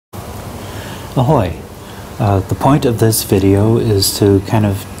Ahoy! The point of this video is to kind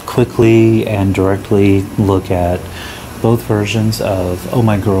of quickly and directly look at both versions of Oh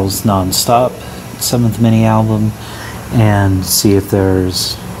My Girl's Nonstop 7th mini album and see if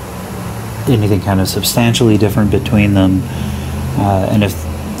there's anything kind of substantially different between them, and if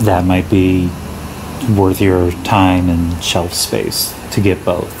that might be worth your time and shelf space to get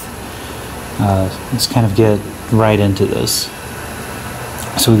both. Let's kind of get right into this.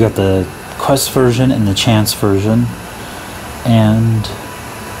 So we've got the Quest version and the Chance version, and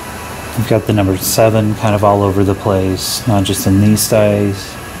we've got the number 7 kind of all over the place, not just in these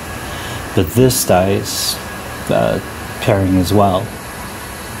dice, but this dice pairing as well.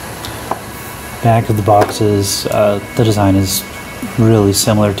 Back of the boxes, the design is really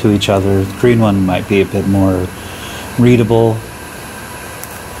similar to each other. The green one might be a bit more readable.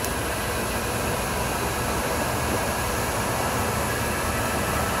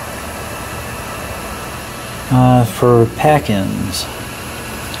 For pack-ins,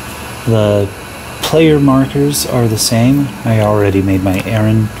 the player markers are the same. I already made my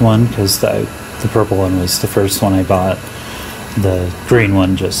errand one because the purple one was the first one I bought. The green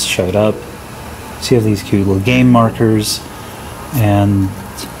one just showed up. So you have these cute little game markers, and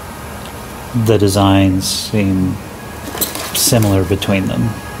the designs seem similar between them.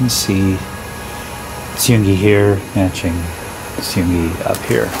 You see Seunggi here matching Seunggi up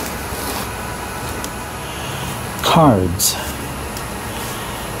here. Cards.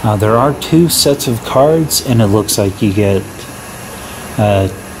 There are 2 sets of cards, and it looks like you get a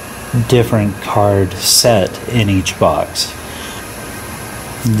different card set in each box.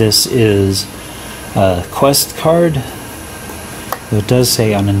 This is a Quest card. It does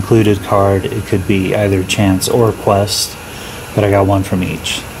say unincluded card. It could be either Chance or Quest, but I got one from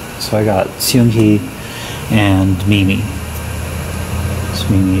each. So I got Seunggi and Mimi. So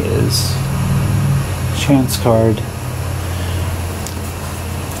Mimi is Chance card.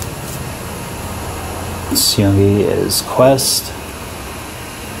 Seunggi is Quest.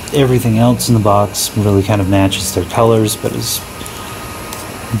 Everything else in the box really kind of matches their colors, but is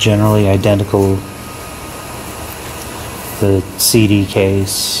generally identical. The CD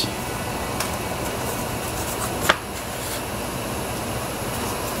case.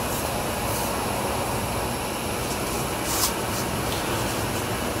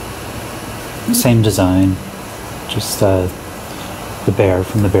 Same design, just the bear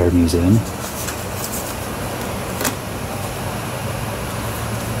from the Bear Museum.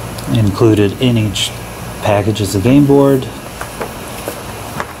 Included in each package is a game board.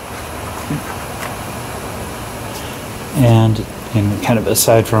 And kind of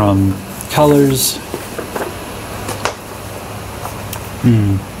aside from colors,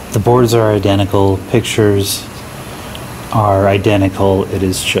 the boards are identical, pictures are identical, it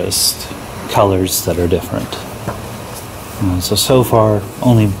is just colors that are different. So far,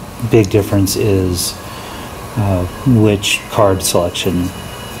 only big difference is which card selection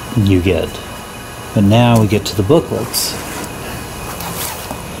you get. But now we get to the booklets.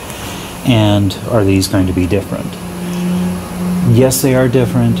 And are these going to be different? Yes, they are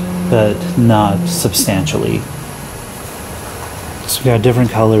different, but not substantially. So we've got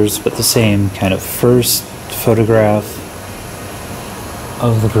different colors, but the same kind of first photograph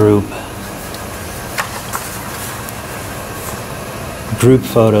of the group. Group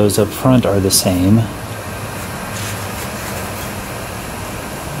photos up front are the same.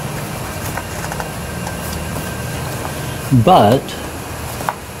 But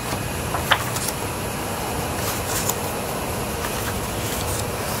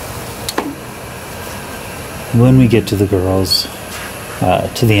when we get to the girls,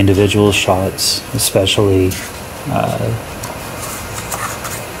 to the individual shots especially,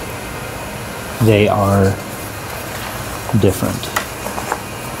 they are different.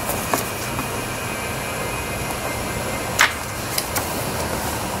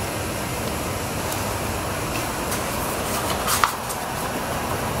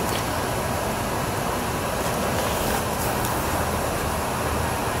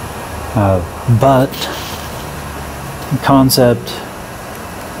 But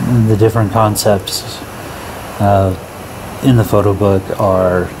the different concepts in the photo book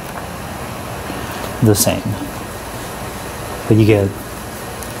are the same. But you get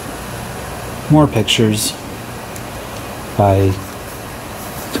more pictures by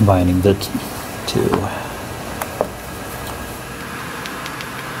combining the two.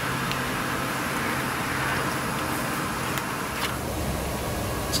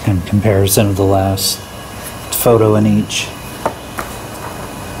 Kind of comparison of the last photo in each.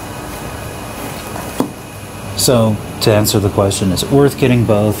 So, to answer the question, is it worth getting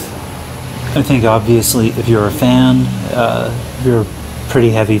both? I think obviously if you're a fan, if you're a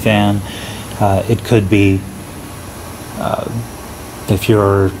pretty heavy fan, it could be. If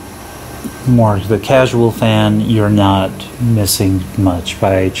you're more the casual fan, you're not missing much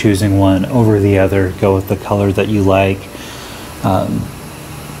by choosing one over the other. Go with the color that you like.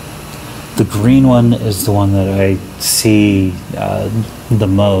 The green one is the one that I see the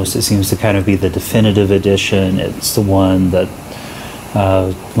most. It seems to kind of be the definitive edition. It's the one that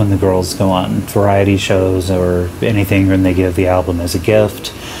when the girls go on variety shows or anything, when they give the album as a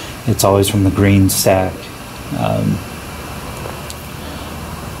gift, it's always from the green stack.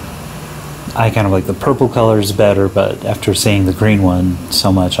 I kind of like the purple colors better, but after seeing the green one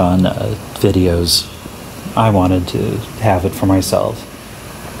so much on videos, I wanted to have it for myself.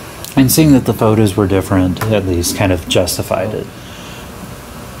 And seeing that the photos were different at least kind of justified it.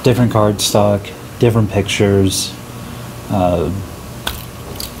 Different cardstock, different pictures, and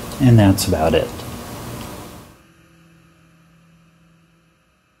that's about it.